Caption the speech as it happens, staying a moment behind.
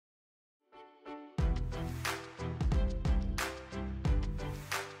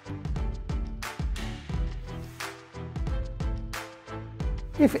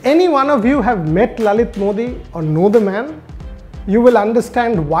If any one of you have met Lalit Modi or know the man, you will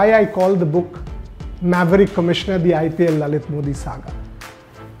understand why I call the book Maverick Commissioner, the IPL Lalit Modi Saga.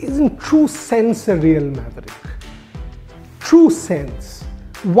 Is in true sense a real maverick. True sense.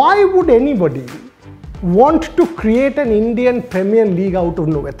 Why would anybody want to create an Indian Premier League out of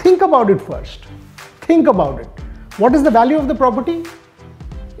nowhere? Think about it first. Think about it. What is the value of the property?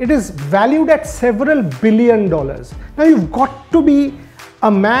 It is valued at several $billions. Now you've got to be a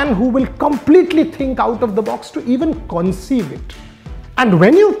man who will completely think out of the box to even conceive it. And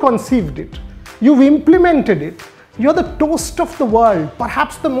when you've conceived it, you've implemented it, you're the toast of the world,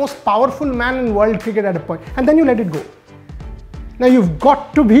 perhaps the most powerful man in world cricket at a point, and then you let it go. Now you've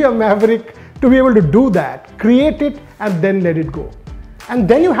got to be a maverick to be able to do that, create it and then let it go. And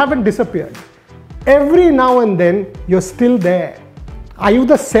then you haven't disappeared. Every now and then you're still there. Are you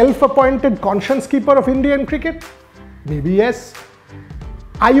the self-appointed conscience keeper of Indian cricket? Maybe yes.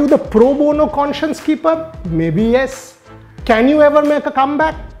 Are you the pro bono conscience keeper? Maybe yes. Can you ever make a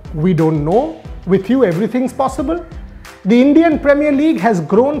comeback? We don't know. With you, everything's possible. The Indian Premier League has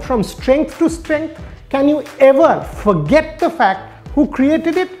grown from strength to strength. Can you ever forget the fact who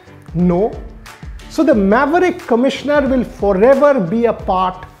created it? No. So the Maverick Commissioner will forever be a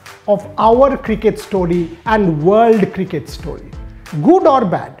part of our cricket story and world cricket story. Good or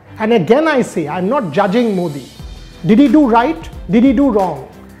bad. And again I say, I'm not judging Modi. Did he do right? Did he do wrong?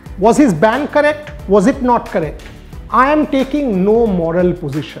 Was his ban correct? Was it not correct? I am taking no moral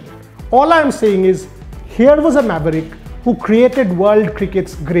position. All I am saying is, here was a maverick who created world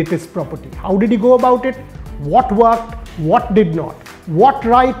cricket's greatest property. How did he go about it? What worked? What did not? What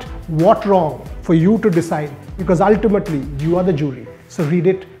right? What wrong? For you to decide, because ultimately you are the jury. So read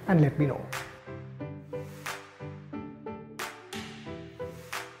it and let me know.